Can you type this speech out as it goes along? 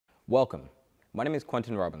Welcome. My name is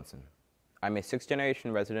Quentin Robinson. I'm a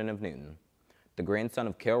sixth-generation resident of Newton, the grandson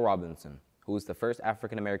of Carol Robinson, who was the first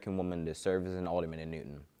African-American woman to serve as an alderman in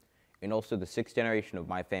Newton, and also the sixth generation of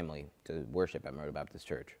my family to worship at Myrtle Baptist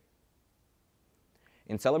Church.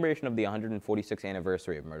 In celebration of the 146th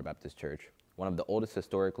anniversary of Myrtle Baptist Church, one of the oldest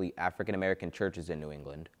historically African-American churches in New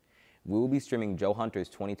England, we will be streaming Joe Hunter's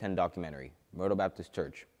 2010 documentary, Myrtle Baptist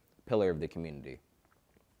Church, Pillar of the Community.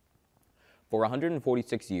 For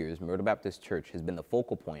 146 years, Myrtle Baptist Church has been the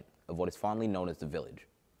focal point of what is fondly known as the Village,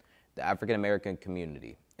 the African-American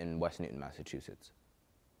community in West Newton, Massachusetts.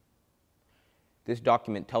 This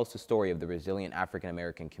document tells the story of the resilient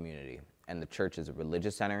African-American community and the church as a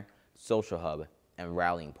religious center, social hub, and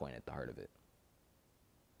rallying point at the heart of it.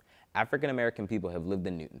 African-American people have lived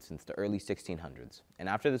in Newton since the early 1600s, and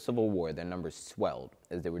after the Civil War, their numbers swelled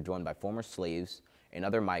as they were joined by former slaves and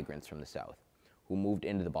other migrants from the South, who moved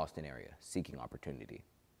into the Boston area, seeking opportunity.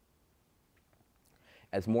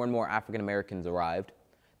 As more and more African Americans arrived,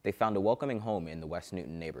 they found a welcoming home in the West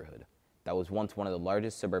Newton neighborhood that was once one of the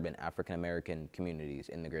largest suburban African American communities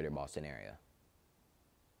in the greater Boston area.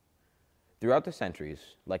 Throughout the centuries,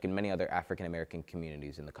 like in many other African American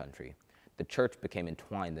communities in the country, the church became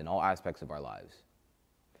entwined in all aspects of our lives.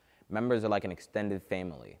 Members are like an extended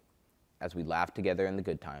family, as we laugh together in the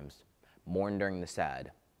good times, mourn during the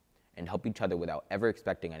sad, and help each other without ever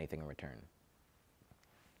expecting anything in return.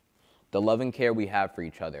 The love and care we have for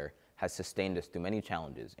each other has sustained us through many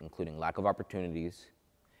challenges, including lack of opportunities,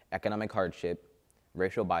 economic hardship,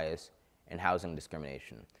 racial bias, and housing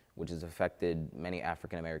discrimination, which has affected many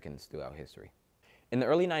African Americans throughout history. In the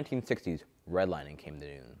early 1960s, redlining came to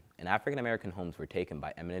Newton, and African American homes were taken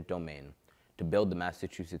by eminent domain to build the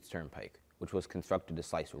Massachusetts Turnpike, which was constructed to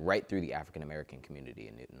slice right through the African American community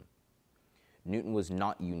in Newton. Newton was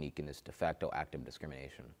not unique in this de facto act of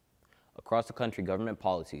discrimination. Across the country, government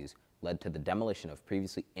policies led to the demolition of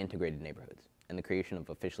previously integrated neighborhoods and the creation of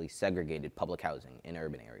officially segregated public housing in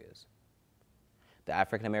urban areas. The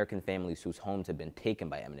African American families whose homes had been taken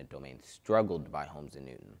by eminent domain struggled to buy homes in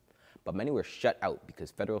Newton, but many were shut out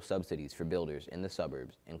because federal subsidies for builders in the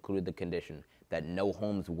suburbs included the condition that no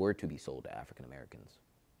homes were to be sold to African Americans.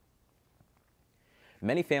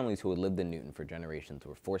 Many families who had lived in Newton for generations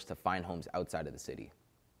were forced to find homes outside of the city.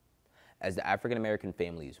 As the African American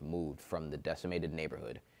families moved from the decimated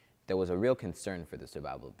neighborhood, there was a real concern for the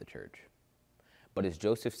survival of the church. But as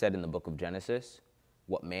Joseph said in the book of Genesis,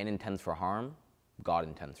 what man intends for harm, God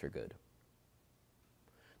intends for good.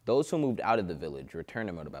 Those who moved out of the village returned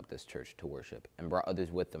to Myrtle Baptist Church to worship and brought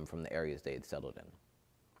others with them from the areas they had settled in.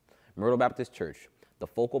 Myrtle Baptist Church, the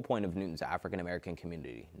focal point of Newton's African American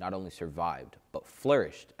community, not only survived, but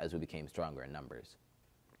flourished as we became stronger in numbers.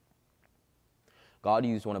 God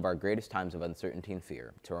used one of our greatest times of uncertainty and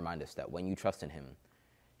fear to remind us that when you trust in Him,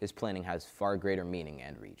 His planning has far greater meaning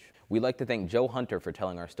and reach. We'd like to thank Joe Hunter for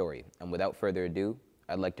telling our story, and without further ado,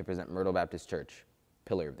 I'd like to present Myrtle Baptist Church,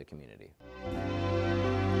 Pillar of the Community.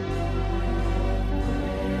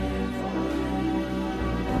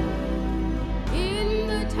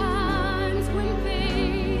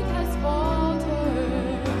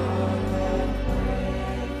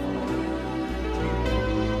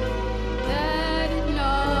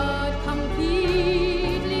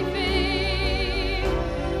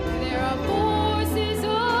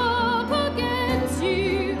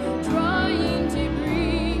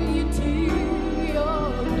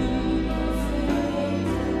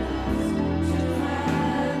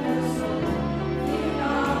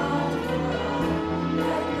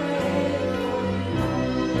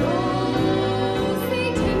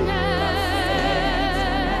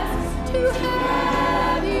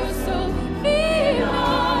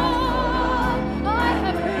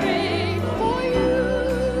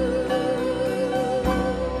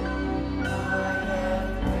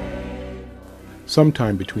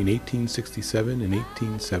 Sometime between 1867 and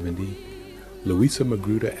 1870, Louisa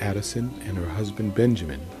Magruder Addison and her husband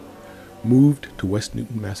Benjamin moved to West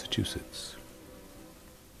Newton, Massachusetts.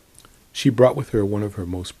 She brought with her one of her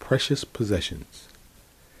most precious possessions,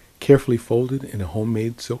 carefully folded in a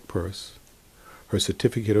homemade silk purse, her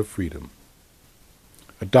certificate of freedom,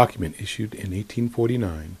 a document issued in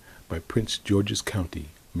 1849 by Prince George's County,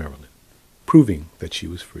 Maryland, proving that she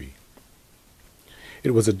was free.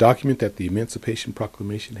 It was a document that the Emancipation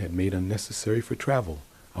Proclamation had made unnecessary for travel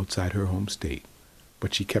outside her home state,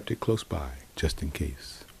 but she kept it close by, just in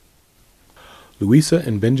case. Louisa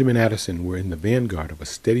and Benjamin Addison were in the vanguard of a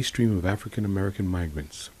steady stream of African American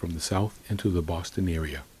migrants from the South into the Boston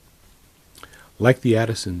area. Like the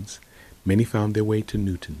Addisons, many found their way to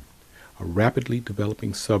Newton, a rapidly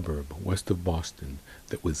developing suburb west of Boston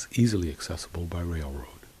that was easily accessible by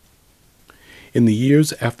railroad. In the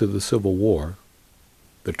years after the Civil War,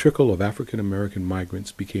 the trickle of African American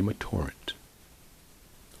migrants became a torrent.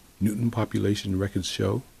 Newton population records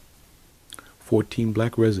show 14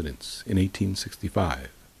 black residents in 1865.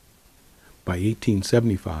 By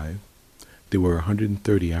 1875, there were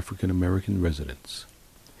 130 African American residents.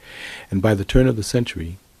 And by the turn of the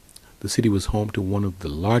century, the city was home to one of the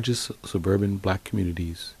largest suburban black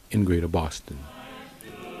communities in Greater Boston.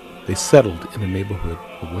 They settled in a neighborhood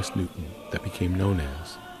of West Newton that became known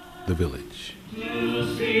as the Village.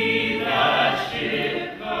 To see that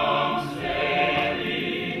ship come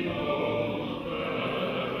sailing over,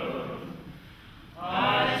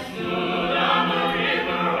 I stood on the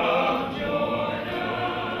river of Jordan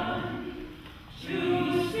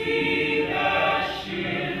to see that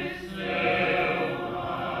ship sail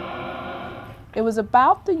by. It was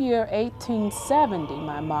about the year 1870,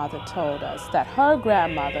 my mother told us, that her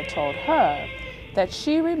grandmother told her that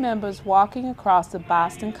she remembers walking across the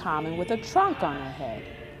Boston Common with a trunk on her head.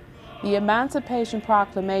 The Emancipation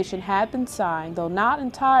Proclamation had been signed, though not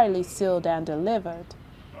entirely sealed and delivered.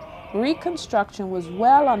 Reconstruction was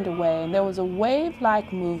well underway, and there was a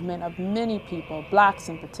wave-like movement of many people, blacks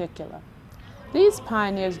in particular. These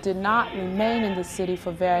pioneers did not remain in the city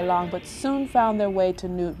for very long, but soon found their way to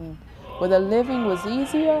Newton, where the living was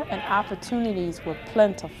easier and opportunities were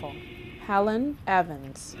plentiful. Helen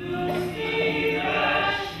Evans.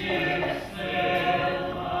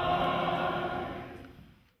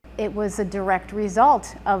 It was a direct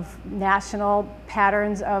result of national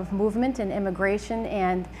patterns of movement and immigration,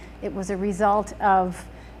 and it was a result of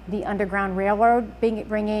the Underground Railroad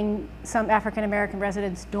bringing some African American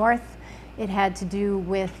residents north. It had to do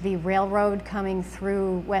with the railroad coming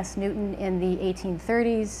through West Newton in the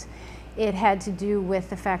 1830s. It had to do with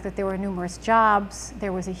the fact that there were numerous jobs.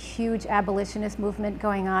 There was a huge abolitionist movement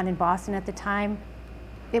going on in Boston at the time.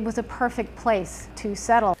 It was a perfect place to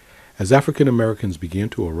settle. As African Americans began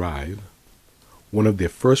to arrive, one of their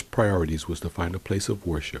first priorities was to find a place of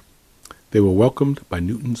worship. They were welcomed by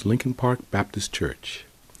Newton's Lincoln Park Baptist Church,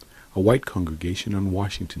 a white congregation on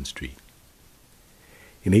Washington Street.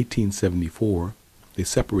 In 1874, they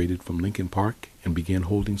separated from Lincoln Park and began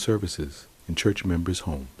holding services in church members'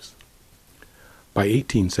 homes. By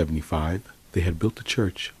 1875, they had built a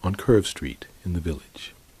church on Curve Street in the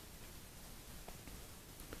Village.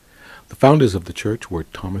 The founders of the church were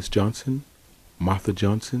Thomas Johnson, Martha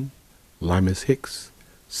Johnson, Limas Hicks,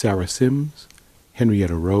 Sarah Sims,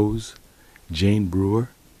 Henrietta Rose, Jane Brewer,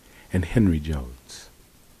 and Henry Jones.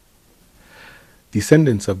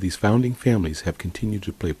 Descendants of these founding families have continued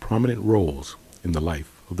to play prominent roles in the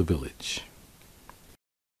life of the village.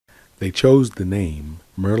 They chose the name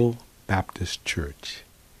Myrtle Baptist Church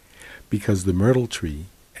because the myrtle tree,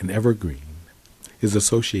 an evergreen, is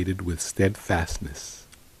associated with steadfastness.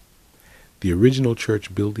 The original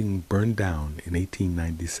church building burned down in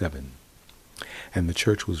 1897, and the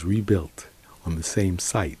church was rebuilt on the same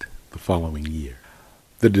site the following year.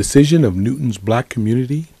 The decision of Newton's black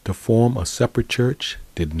community to form a separate church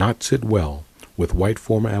did not sit well with white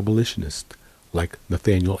former abolitionists like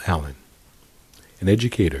Nathaniel Allen, an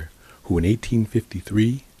educator who in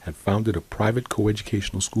 1853 had founded a private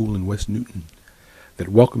coeducational school in West Newton that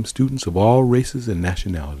welcomed students of all races and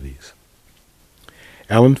nationalities.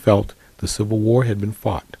 Allen felt the Civil War had been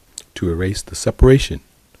fought to erase the separation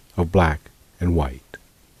of black and white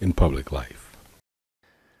in public life.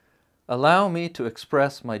 Allow me to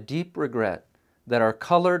express my deep regret that our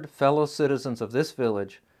colored fellow citizens of this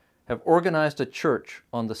village have organized a church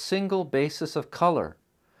on the single basis of color,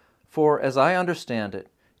 for, as I understand it,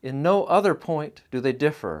 in no other point do they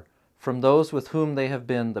differ from those with whom they have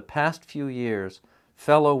been the past few years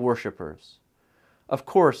fellow worshipers. Of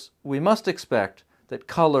course, we must expect that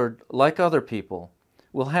colored, like other people,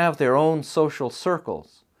 will have their own social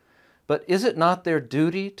circles. But is it not their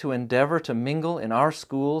duty to endeavor to mingle in our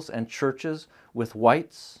schools and churches with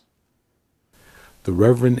whites? The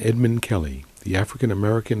Reverend Edmund Kelly, the African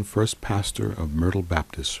American first pastor of Myrtle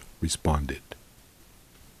Baptist, responded.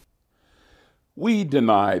 We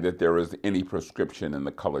deny that there is any prescription in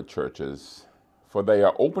the colored churches, for they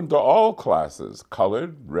are open to all classes,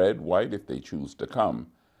 colored, red, white, if they choose to come.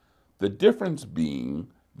 The difference being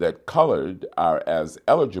that colored are as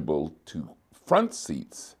eligible to front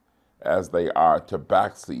seats as they are to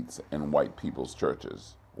back seats in white people's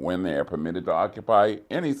churches, when they are permitted to occupy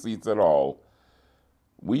any seats at all.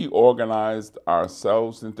 We organized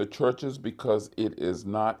ourselves into churches because it is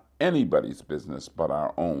not anybody's business but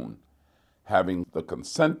our own. Having the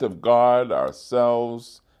consent of God,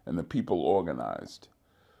 ourselves, and the people organized,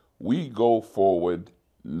 we go forward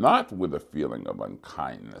not with a feeling of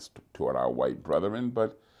unkindness toward our white brethren,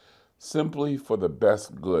 but simply for the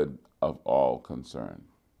best good of all concerned.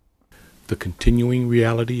 The continuing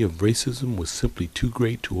reality of racism was simply too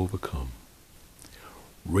great to overcome.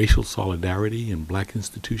 Racial solidarity and black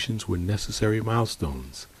institutions were necessary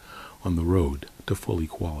milestones on the road to full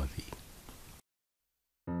equality.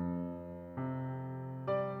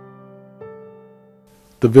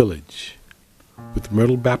 The village, with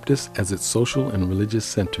Myrtle Baptist as its social and religious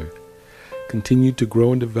center, continued to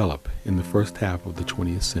grow and develop in the first half of the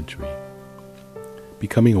 20th century,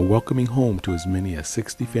 becoming a welcoming home to as many as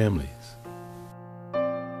 60 families.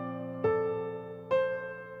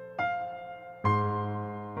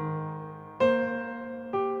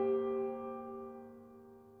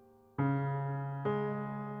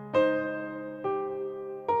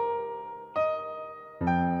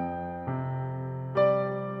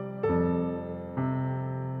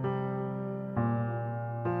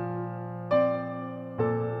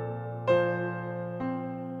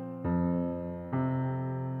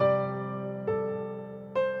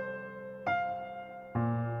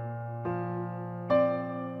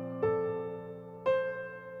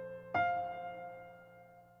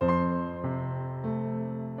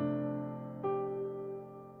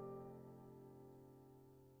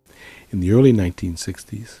 In the early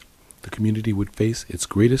 1960s, the community would face its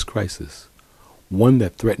greatest crisis, one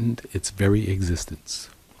that threatened its very existence.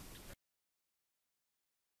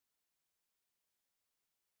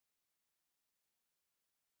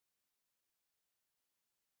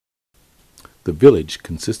 The village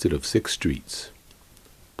consisted of 6 streets: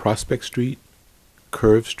 Prospect Street,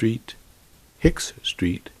 Curve Street, Hicks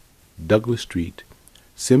Street, Douglas Street,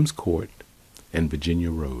 Sims Court, and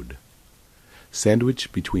Virginia Road.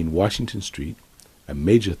 Sandwiched between Washington Street, a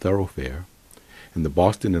major thoroughfare, and the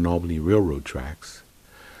Boston and Albany Railroad tracks,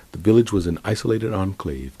 the village was an isolated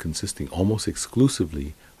enclave consisting almost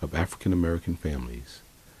exclusively of African American families,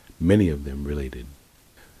 many of them related.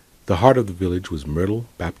 The heart of the village was Myrtle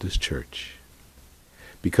Baptist Church.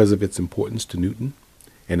 Because of its importance to Newton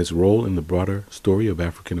and its role in the broader story of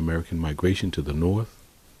African American migration to the north,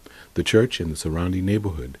 the church and the surrounding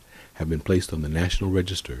neighborhood have been placed on the National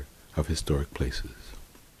Register of Historic Places.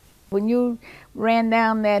 When you ran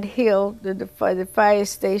down that hill to the fire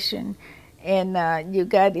station and you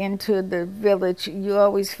got into the village, you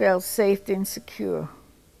always felt safe and secure.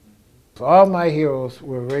 All my heroes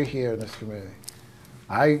were right here in this community.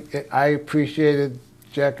 I appreciated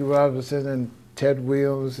Jackie Robinson and Ted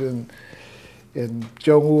Williams and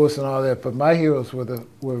Joe Lewis and all that, but my heroes were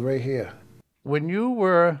right here. When you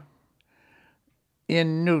were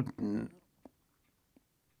in Newton,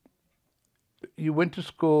 you went to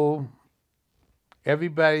school,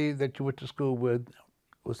 everybody that you went to school with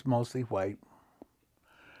was mostly white.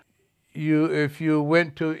 If you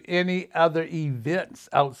went to any other events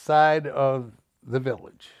outside of the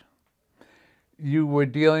village, you were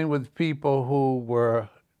dealing with people who were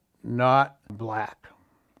not black.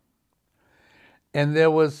 And there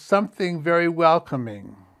was something very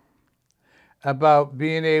welcoming about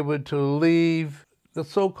being able to leave the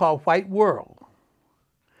so-called white world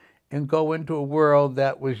and go into a world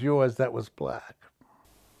that was yours, that was black.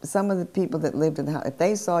 Some of the people that lived in the house, if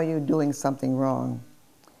they saw you doing something wrong,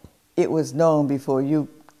 it was known before you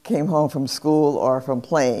came home from school or from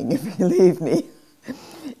playing, if you believe me.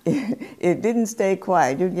 It didn't stay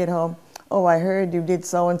quiet. You'd get home, oh, I heard you did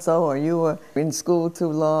so-and-so, or you were in school too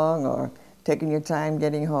long, or taking your time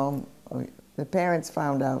getting home. The parents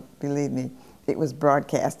found out, believe me, it was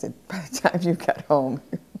broadcasted by the time you got home.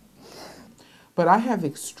 But I have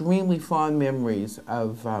extremely fond memories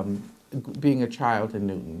of being a child in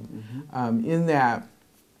Newton, in that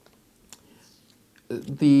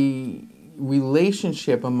the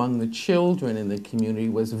relationship among the children in the community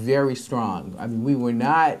was very strong. I mean, we were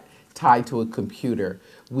not tied to a computer.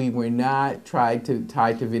 We were not tied to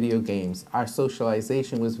video games. Our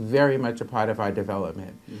socialization was very much a part of our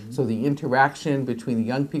development. So the interaction between the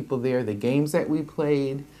young people there, the games that we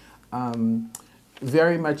played,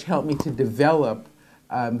 very much helped me to develop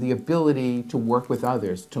the ability to work with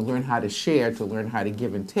others, to learn how to share, to learn how to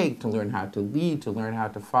give and take, to learn how to lead, to learn how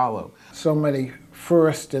to follow. So many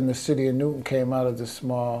firsts in the city of Newton came out of this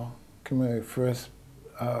small community. First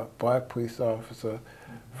black police officer,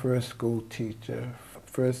 first school teacher,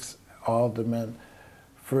 first alderman,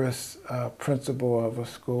 first principal of a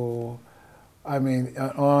school. I mean,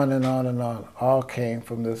 on and on and on, all came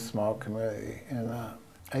from this small community. And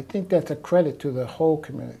I think that's a credit to the whole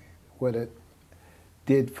community, what it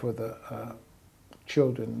did for the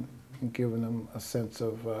children, and giving them a sense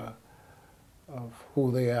of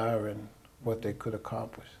who they are and what they could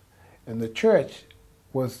accomplish. And the church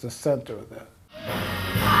was the center of that.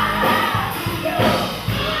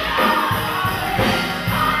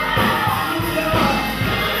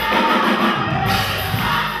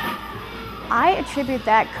 attribute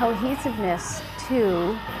that cohesiveness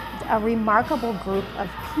to a remarkable group of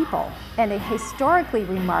people, and a historically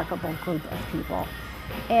remarkable group of people.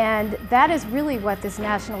 And that is really what this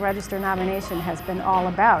National Register nomination has been all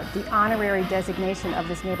about, the honorary designation of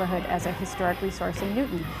this neighborhood as a historic resource in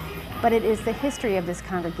Newton. But it is the history of this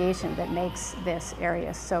congregation that makes this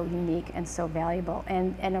area so unique and so valuable,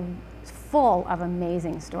 and full of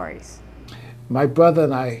amazing stories. My brother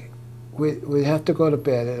and I, we'd have to go to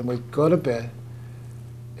bed, and we'd go to bed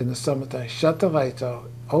in the summertime, shut the lights out,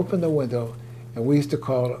 open the window, and we used to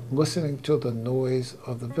call it listening to the noise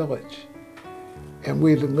of the village. And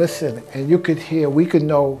we'd listen, and you could hear, we could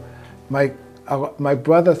know, my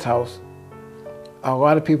brother's house, a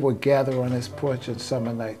lot of people would gather on his porch on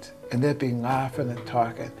summer nights, and they'd be laughing and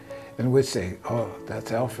talking, and we'd say, oh,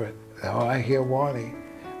 that's Alfred. Oh, I hear Wani.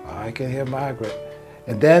 Oh, I can hear Margaret.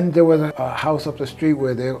 And then there was a house up the street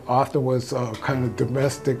where there often was kind of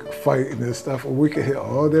domestic fighting and stuff, and we could hear,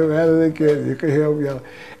 oh, they're at it again. You could hear them yelling.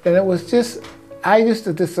 And it was just, I used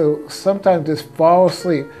to just sometimes just fall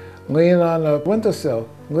asleep, lean on the windowsill,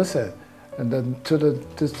 listen, and then to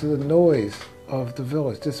the noise of the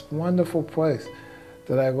village. This wonderful place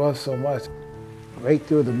that I love so much. Right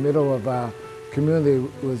through the middle of our community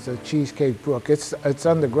was a Cheesecake Brook. It's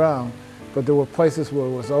underground, but there were places where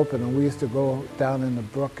it was open, and we used to go down in the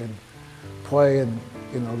brook and play, and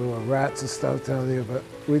there were rats and stuff down there. But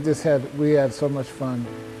we had so much fun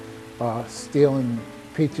stealing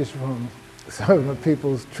peaches from some of the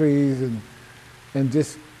people's trees and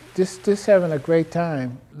just having a great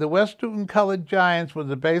time. The West Newton Colored Giants was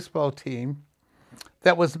a baseball team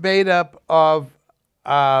that was made up of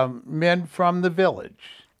men from the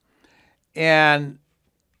village. And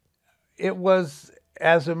it was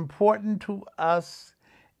as important to us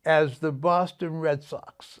as the Boston Red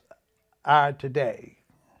Sox are today.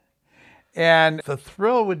 And the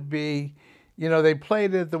thrill would be, they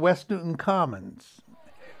played at the West Newton Commons,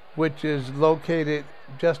 which is located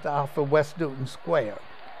just off of West Newton Square.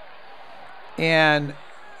 And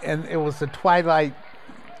it was the twilight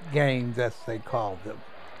games, as they called them.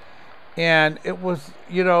 And it was,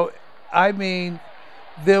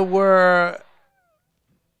 there were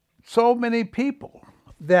so many people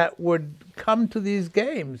that would come to these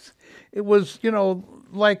games. It was,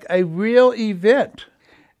 like a real event.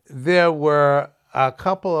 There were a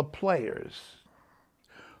couple of players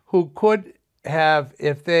who could have,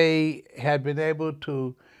 if they had been able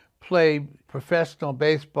to play professional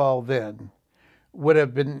baseball then, would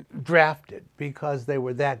have been drafted because they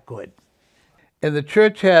were that good. And the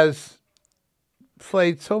church has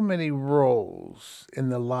played so many roles in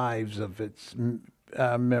the lives of its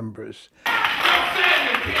members. Your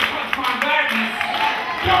sadness can't touch my gladness.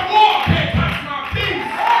 Your war can't touch my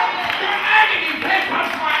peace. Your agony can't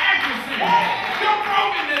touch my ecstasy. Your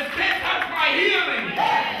brokenness can't touch my healing.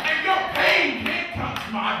 And your pain can't touch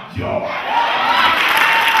my joy.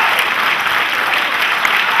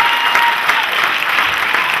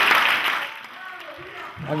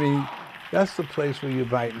 That's the place where you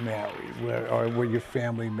might marry, or where your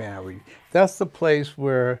family married. That's the place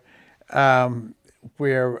where you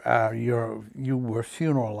were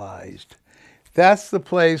funeralized. That's the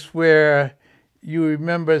place where you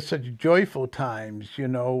remember such joyful times,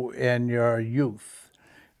 in your youth,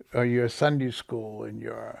 or your Sunday school, and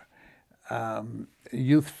your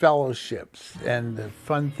youth fellowships, and the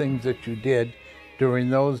fun things that you did during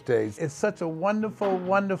those days. It's such a wonderful,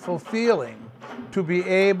 wonderful feeling to be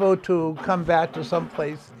able to come back to some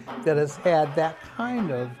place that has had that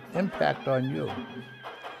kind of impact on you.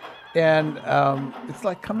 And it's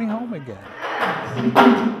like coming home again. If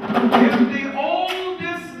the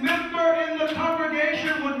oldest member in the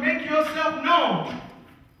congregation would make yourself known.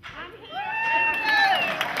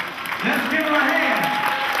 Let's give her a hand.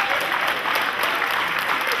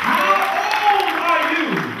 How old are you?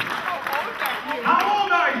 How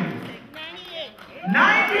old are you? 98.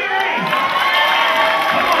 98.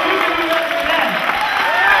 Come on, you can do that for that.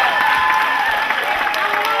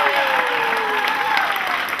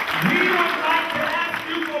 We would like to ask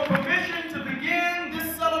you for permission to begin this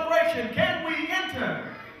celebration. Can we enter?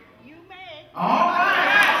 You may. All right.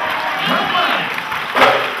 Come on.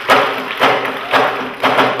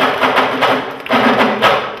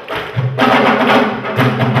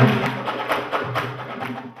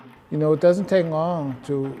 It doesn't take long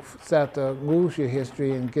to start to lose your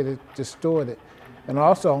history and get it distorted. And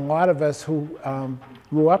also, a lot of us who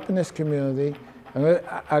grew up in this community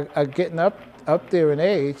are getting up there in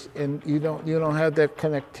age, and you don't have that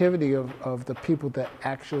connectivity of the people that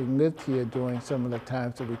actually lived here during some of the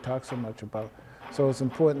times that we talk so much about. So it's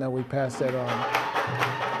important that we pass that on.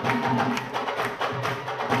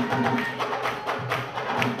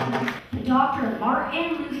 Dr.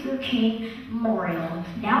 Martin Luther King Memorial,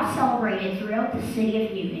 now celebrated throughout the city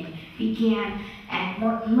of Newton, began at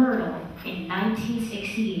Myrtle in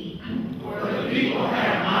 1968. Where the people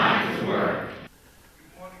have minds to work.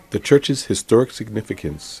 The church's historic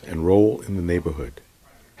significance and role in the neighborhood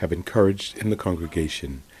have encouraged in the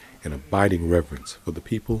congregation an abiding reverence for the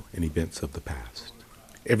people and events of the past.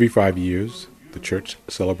 Every 5 years, the church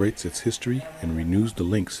celebrates its history and renews the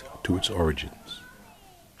links to its origins.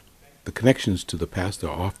 The connections to the past are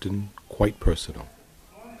often quite personal.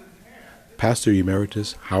 Pastor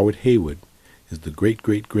Emeritus Howard Haywood is the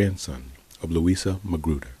great-great-grandson of Louisa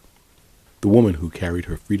Magruder, the woman who carried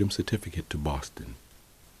her freedom certificate to Boston.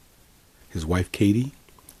 His wife Katie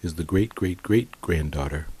is the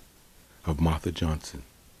great-great-great-granddaughter of Martha Johnson,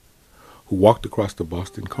 who walked across the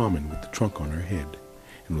Boston Common with the trunk on her head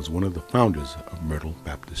and was one of the founders of Myrtle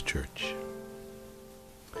Baptist Church.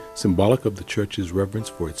 Symbolic of the church's reverence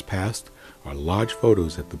for its past are large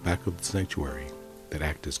photos at the back of the sanctuary that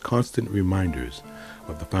act as constant reminders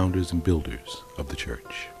of the founders and builders of the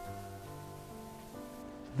church.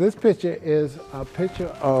 This picture is a picture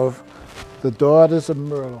of the Daughters of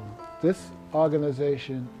Myrtle. This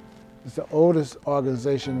organization is the oldest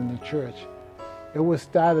organization in the church. It was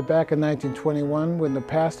started back in 1921 when the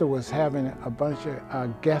pastor was having a bunch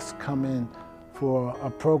of guests come in for a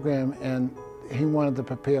program, and he wanted to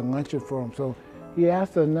prepare luncheon for them. So he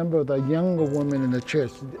asked a number of the younger women in the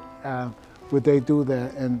church, would they do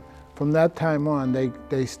that? And from that time on, they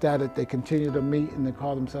continued to meet, and they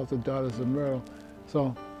called themselves the Daughters of Myrtle.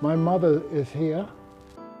 So my mother is here.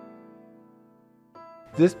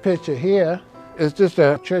 This picture here is just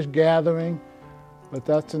a church gathering, but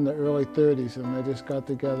that's in the early 30s, and they just got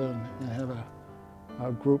together and had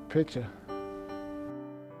a group picture.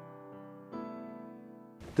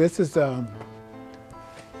 This is the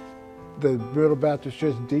Myrtle Baptist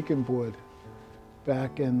Church Deacon Board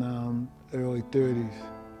back in the early 30s.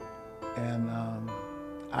 And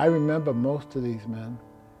I remember most of these men.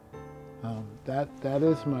 That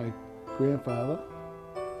is my grandfather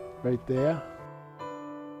right there.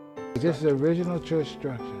 Just the original church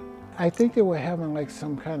structure. I think they were having like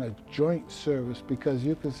some kind of joint service, because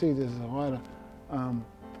you can see there's a lot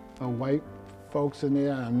of white folks in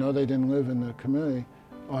there. I know they didn't live in the community,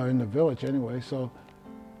 or in the village anyway, so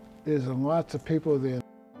there's lots of people there.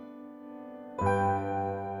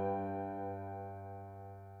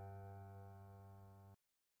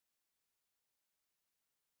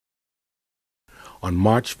 On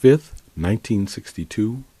March 5th,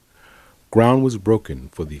 1962, ground was broken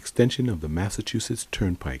for the extension of the Massachusetts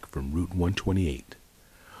Turnpike from Route 128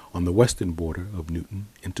 on the western border of Newton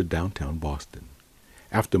into downtown Boston.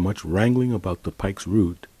 After much wrangling about the pike's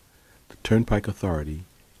route, the Turnpike Authority,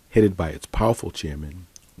 headed by its powerful chairman,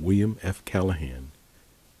 William F. Callahan,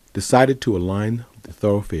 decided to align the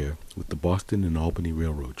thoroughfare with the Boston and Albany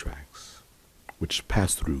Railroad tracks, which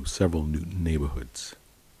passed through several Newton neighborhoods.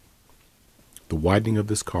 The widening of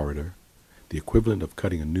this corridor, the equivalent of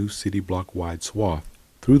cutting a new city block-wide swath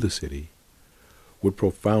through the city, would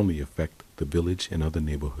profoundly affect the village and other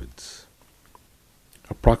neighborhoods.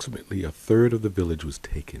 Approximately a third of the village was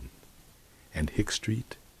taken, and Hicks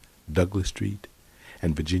Street, Douglas Street,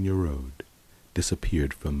 and Virginia Road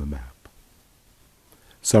disappeared from the map.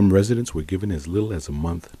 Some residents were given as little as a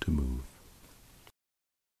month to move.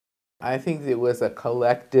 I think there was a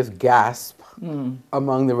collective gasp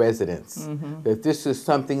among the residents that this is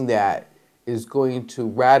something that is going to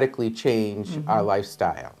radically change our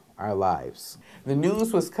lifestyle, our lives. The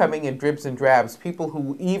news was coming in dribs and drabs. People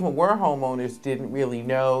who even were homeowners didn't really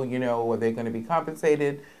know, are they going to be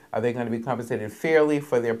compensated? Are they going to be compensated fairly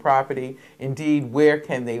for their property? Indeed, where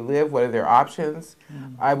can they live? What are their options?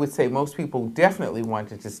 I would say most people definitely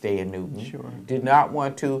wanted to stay in Newton. Did not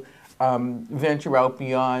want to venture out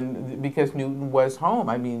beyond, because Newton was home.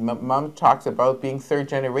 I mean, Mom talks about being third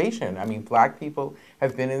generation. I mean, black people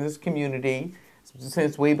have been in this community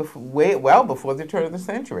since well before the turn of the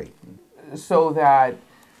century. So that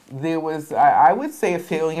there was, I would say, a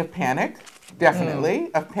feeling of panic,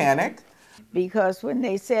 definitely, of panic. Because when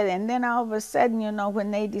they said, and then all of a sudden,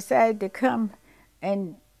 when they decided to come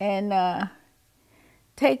and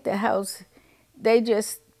take the house, they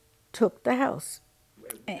just took the house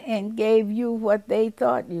and gave you what they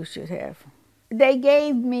thought you should have. They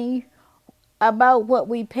gave me about what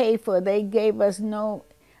we paid for. They gave us no,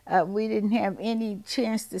 we didn't have any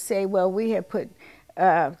chance to say, well, we have put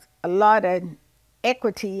a lot of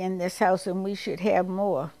equity in this house and we should have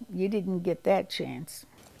more. You didn't get that chance.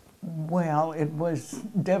 Well, it was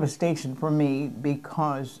devastation for me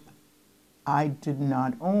because I did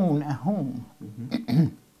not own a home.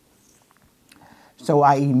 So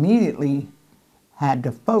I immediately had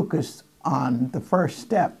to focus on the first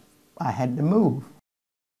step. I had to move.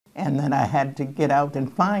 And then I had to get out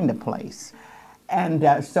and find a place.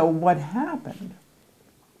 And so what happened?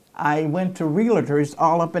 I went to realtors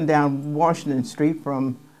all up and down Washington Street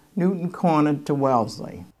from Newton Corner to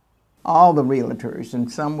Wellesley. All the realtors,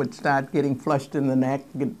 and some would start getting flushed in the neck,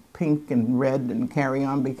 get pink and red and carry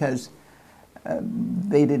on because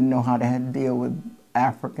they didn't know how to deal with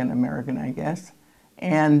African American, I guess.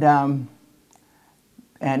 And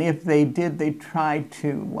if they did, they tried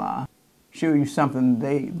to show you something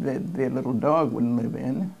that their little dog wouldn't live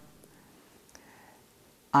in.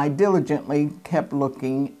 I diligently kept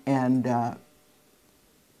looking, and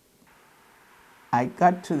I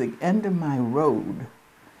got to the end of my road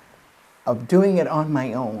of doing it on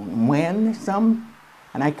my own when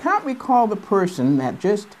and I can't recall the person that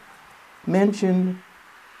just mentioned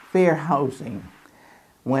fair housing.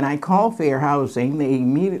 When I called fair housing, they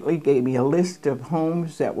immediately gave me a list of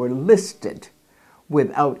homes that were listed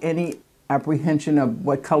without any apprehension of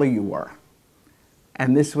what color you were.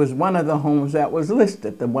 And this was one of the homes that was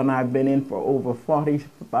listed, the one I've been in for over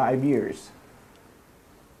 45 years.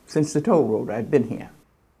 Since the toll road, I've been here.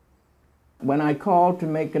 When I called to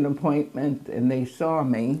make an appointment and they saw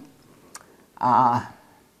me,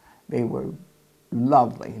 they were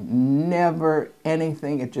lovely. Never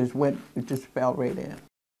anything, it just fell right in.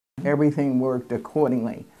 Everything worked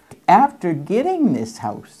accordingly. After getting this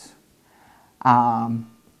house,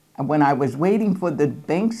 when I was waiting for the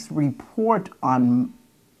bank's report on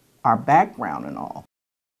our background and all,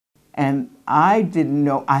 and I didn't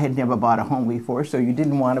know, I had never bought a home before, so you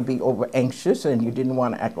didn't want to be over anxious and you didn't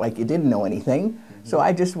want to act like you didn't know anything. So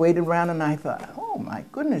I just waited around and I thought, oh my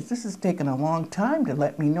goodness, this is taking a long time to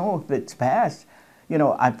let me know if it's passed. You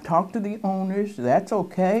know, I've talked to the owners, that's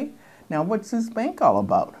okay. Now what's this bank all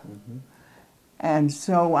about? And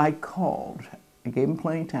so I called. I gave him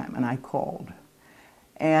plenty of time and I called.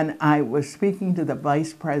 And I was speaking to the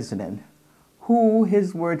vice president, who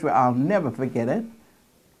his words were, I'll never forget it,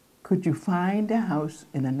 could you find a house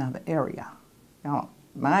in another area? Now,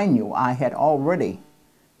 mind you, I had already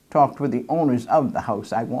talked with the owners of the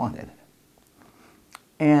house I wanted.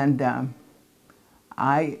 And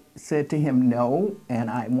I said to him no, and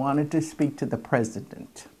I wanted to speak to the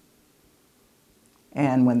president.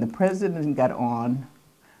 And when the president got on,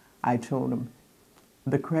 I told him,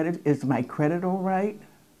 is my credit all right?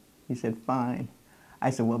 He said, fine.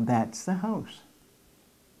 I said, well, that's the house.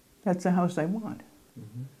 That's the house I want.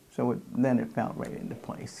 So then it fell right into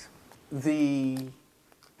place. The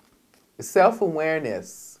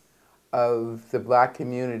self-awareness of the Black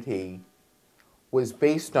community was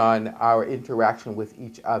based on our interaction with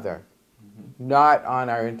each other, not on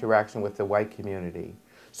our interaction with the white community.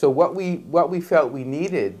 So what we felt we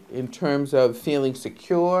needed in terms of feeling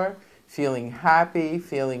secure, feeling happy,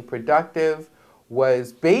 feeling productive,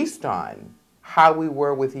 was based on how we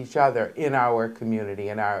were with each other in our community,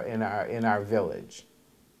 in our village.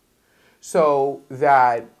 So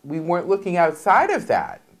that we weren't looking outside of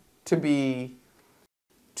that to be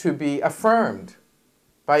affirmed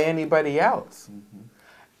by anybody else.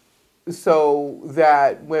 So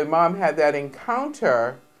that when Mom had that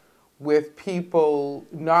encounter with people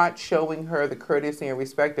not showing her the courtesy and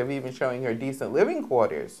respect of even showing her decent living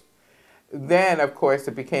quarters, then, of course,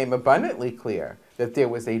 it became abundantly clear that there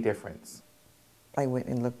was a difference. I went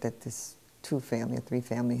and looked at this 2-family or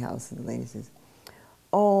 3-family house, and the lady says,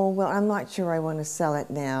 oh, well, I'm not sure I want to sell it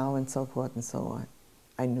now, and so forth and so on.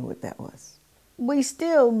 I knew what that was. We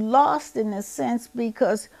still lost in a sense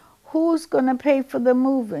because who's going to pay for the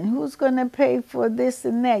moving? Who's going to pay for this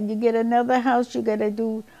and that? You get another house, you got to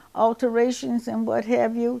do alterations and what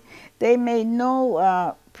have you. They made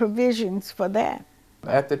no provisions for that.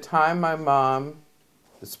 At the time, my mom,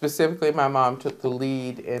 specifically my mom, took the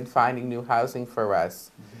lead in finding new housing for us.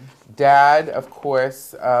 Dad, of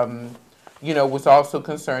course, was also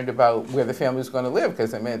concerned about where the family was going to live,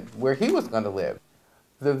 because it meant where he was going to live.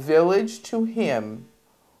 The village to him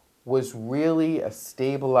was really a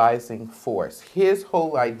stabilizing force. His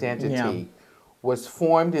whole identity was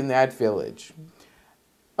formed in that village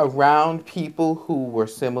around people who were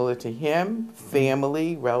similar to him,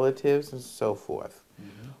 family, relatives, and so forth.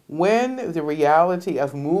 When the reality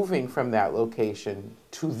of moving from that location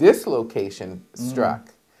to this location struck,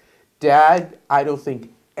 Dad, I don't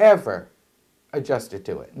think, ever adjusted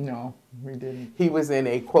to it. No, we didn't. He was in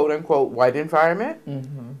a quote-unquote white environment.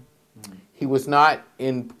 He was not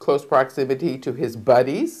in close proximity to his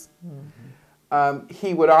buddies.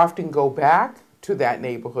 He would often go back to that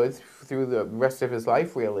neighborhood through the rest of his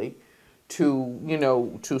life, really,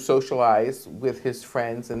 to socialize with his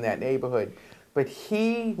friends in that neighborhood. but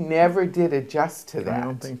he never did adjust to that. I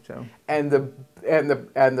don't think so. And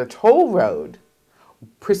the toll road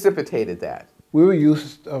precipitated that. We were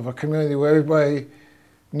used of a community where everybody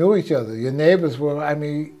knew each other. Your neighbors were,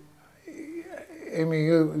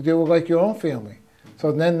 they were like your own family.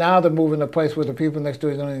 So then now to move in a place where the people next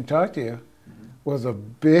door don't even talk to you was a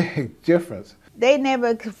big difference. They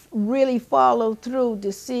never really followed through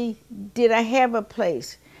to see, did I have a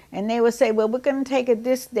place? And they would say, well, we're going to take it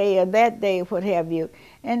this day or that day, or what have you.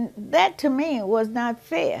 And that, to me, was not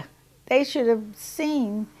fair. They should have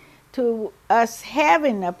seen to us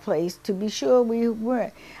having a place to be sure we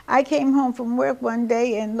were. I came home from work one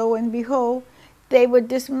day, and lo and behold, they were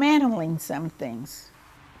dismantling some things.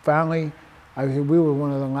 Finally, we were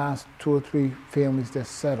one of the last 2 or 3 families that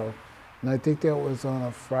settled. And I think that was on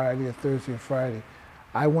a Friday, or Thursday or Friday.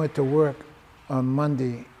 I went to work on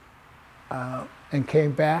Monday and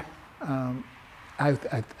came back. I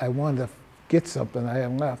wanted to get something I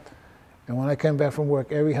hadn't left. And when I came back from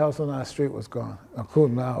work, every house on our street was gone,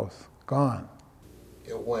 including ours, gone.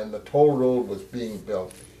 When the toll road was being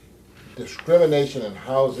built, discrimination in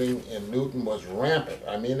housing in Newton was rampant.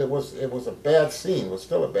 I mean, it was a bad scene, it was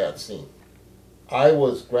still a bad scene. I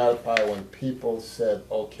was gratified when people said,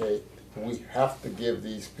 okay, we have to give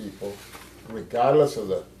these people, regardless of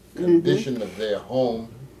the condition of their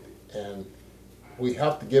home, and we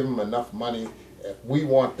have to give them enough money if we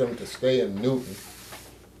want them to stay in Newton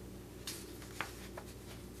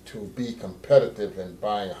to be competitive in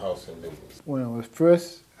buying a house in Newton. When it was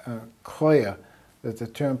first clear that the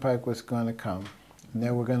turnpike was going to come and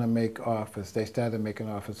they were going to make offers, they started making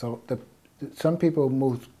offers. So some people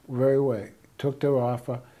moved very away, took their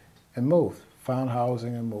offer and moved, found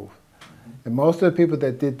housing and moved. And most of the people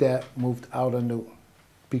that did that moved out of Newton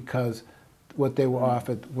because what they were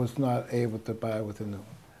offered was not able to buy within Newton.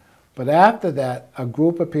 But after that, a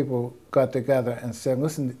group of people got together and said,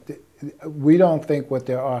 listen, we don't think what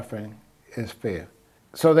they're offering is fair.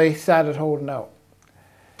 So they started holding out.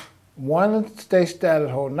 Once they started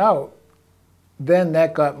holding out, then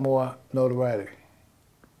that got more notoriety.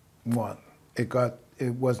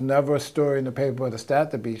 It was never a story in the paper, but it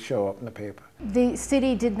started to show up in the paper. The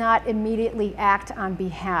city did not immediately act on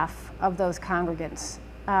behalf of those congregants.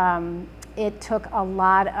 It took a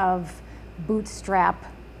lot of bootstrap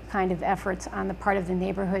kind of efforts on the part of the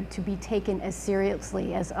neighborhood to be taken as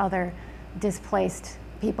seriously as other displaced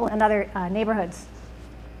people in other neighborhoods.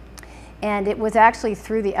 And it was actually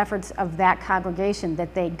through the efforts of that congregation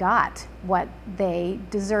that they got what they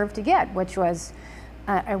deserved to get, which was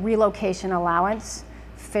a relocation allowance,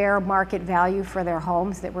 fair market value for their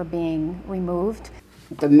homes that were being removed.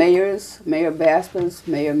 The mayors, Mayor Baspers,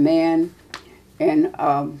 Mayor Mann, and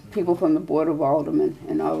people from the Board of Aldermen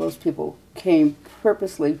and all those people came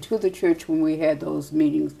purposely to the church when we had those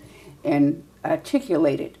meetings and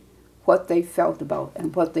articulated what they felt about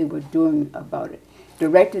and what they were doing about it.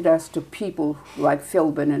 Directed us to people like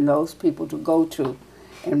Philbin and those people to go to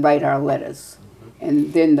and write our letters.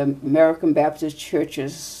 And then the American Baptist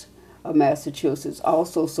Churches of Massachusetts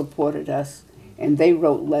also supported us, and they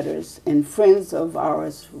wrote letters, and friends of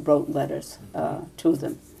ours wrote letters to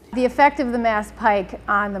them. The effect of the Mass Pike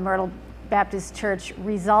on the Myrtle Baptist Church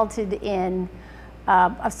resulted in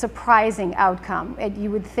a surprising outcome.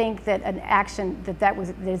 You would think that an action that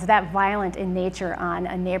is that violent in nature on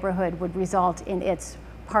a neighborhood would result in its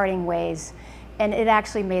parting ways, and it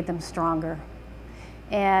actually made them stronger.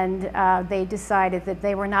 And they decided that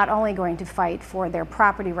they were not only going to fight for their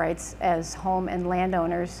property rights as home and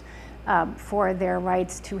landowners, for their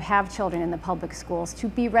rights to have children in the public schools, to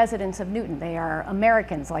be residents of Newton. They are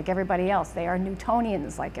Americans like everybody else. They are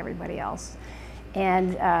Newtonians like everybody else.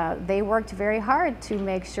 And they worked very hard to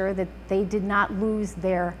make sure that they did not lose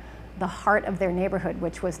the heart of their neighborhood,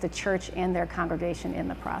 which was the church and their congregation in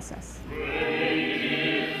the process.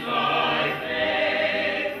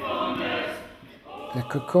 The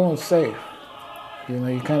cocoon's safe. You know,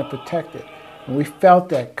 you kind of protect it. And we felt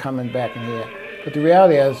that coming back in here. But the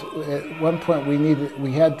reality is, at one point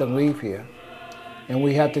we had to leave here. And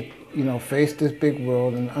we had to, you know, face this big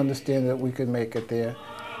world and understand that we could make it there.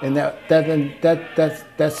 And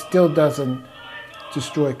that still doesn't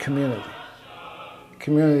destroy community.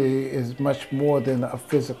 Community is much more than a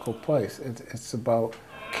physical place. It's about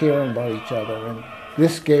caring about each other. And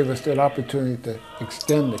this gave us that opportunity to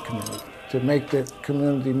extend the community, to make the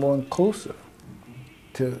community more inclusive,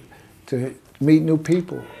 to meet new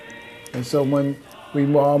people. And so when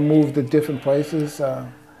we all moved to different places,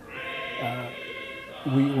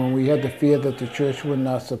 when we had the fear that the church would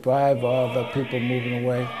not survive all the people moving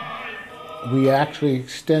away, we actually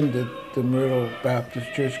extended the Myrtle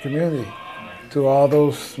Baptist Church community. to all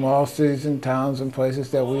those small cities and towns and places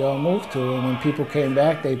that we all moved to. And when people came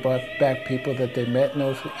back, they brought back people that they met in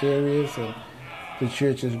those areas, and the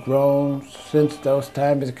church has grown since those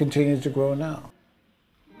times. It continues to grow now.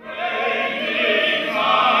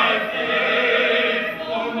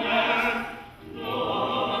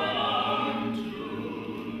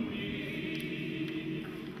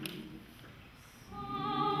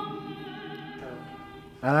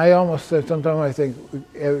 And I almost said, sometimes I think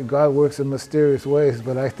God works in mysterious ways,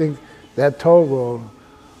 but I think that toll road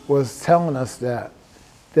was telling us that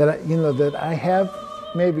I have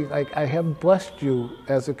maybe, like, I have blessed you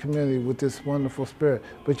as a community with this wonderful spirit,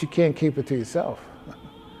 but you can't keep it to yourself.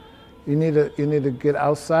 You need to get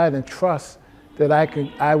outside and trust that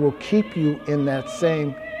I will keep you in that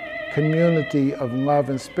same community of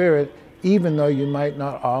love and spirit, even though you might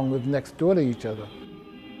not all live next door to each other.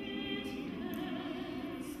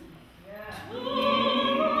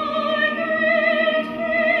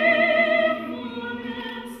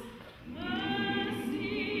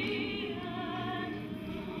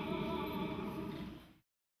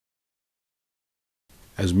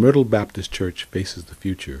 As Myrtle Baptist Church faces the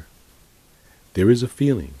future, there is a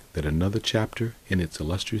feeling that another chapter in its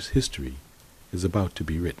illustrious history is about to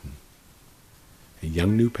be written. A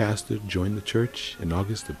young new pastor joined the church in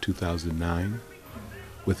August of 2009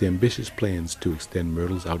 with ambitious plans to extend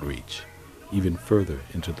Myrtle's outreach even further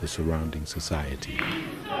into the surrounding society.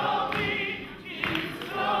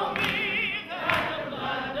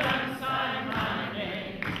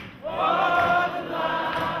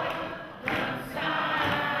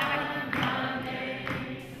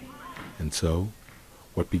 And so,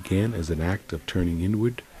 what began as an act of turning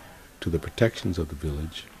inward to the protections of the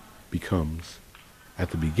village becomes,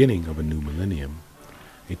 at the beginning of a new millennium,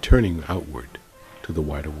 a turning outward to the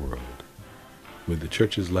wider world, where the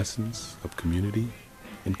church's lessons of community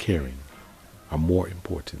and caring are more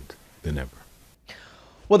important than ever.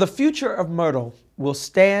 Well, the future of Myrtle will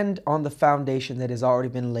stand on the foundation that has already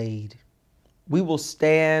been laid. We will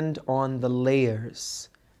stand on the layers,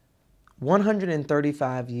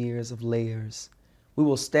 135 years of layers. We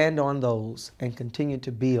will stand on those and continue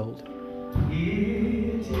to build. It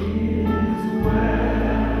is well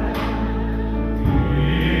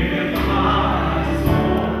with my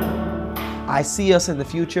soul. I see us in the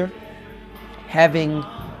future having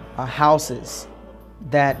houses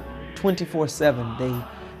that 24/7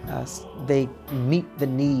 they meet the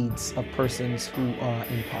needs of persons who are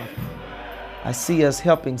in poverty. I see us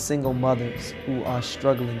helping single mothers who are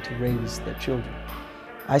struggling to raise their children.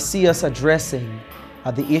 I see us addressing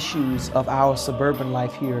the issues of our suburban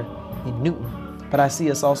life here in Newton, but I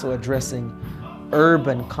see us also addressing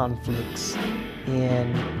urban conflicts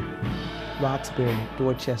in Roxbury,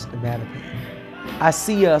 Dorchester, Mattapan. I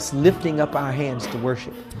see us lifting up our hands to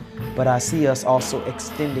worship, but I see us also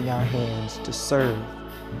extending our hands to serve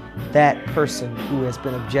that person who has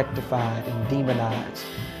been objectified and demonized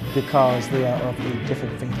because they are of a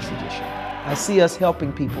different faith tradition. I see us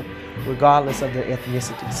helping people regardless of their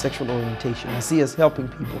ethnicity, sexual orientation. I see us helping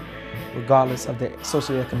people regardless of their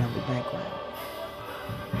socioeconomic background.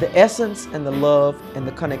 The essence and the love and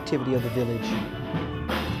the connectivity of the village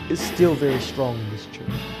is still very strong in this church.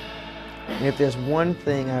 And if there's one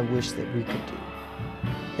thing I wish that we could do,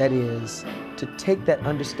 that is to take that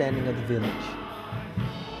understanding of the village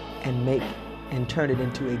and turn it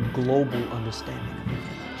into a global understanding of the village.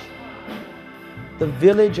 The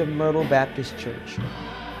village of Myrtle Baptist Church,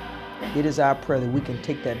 it is our prayer that we can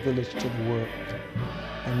take that village to the world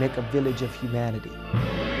and make a village of humanity.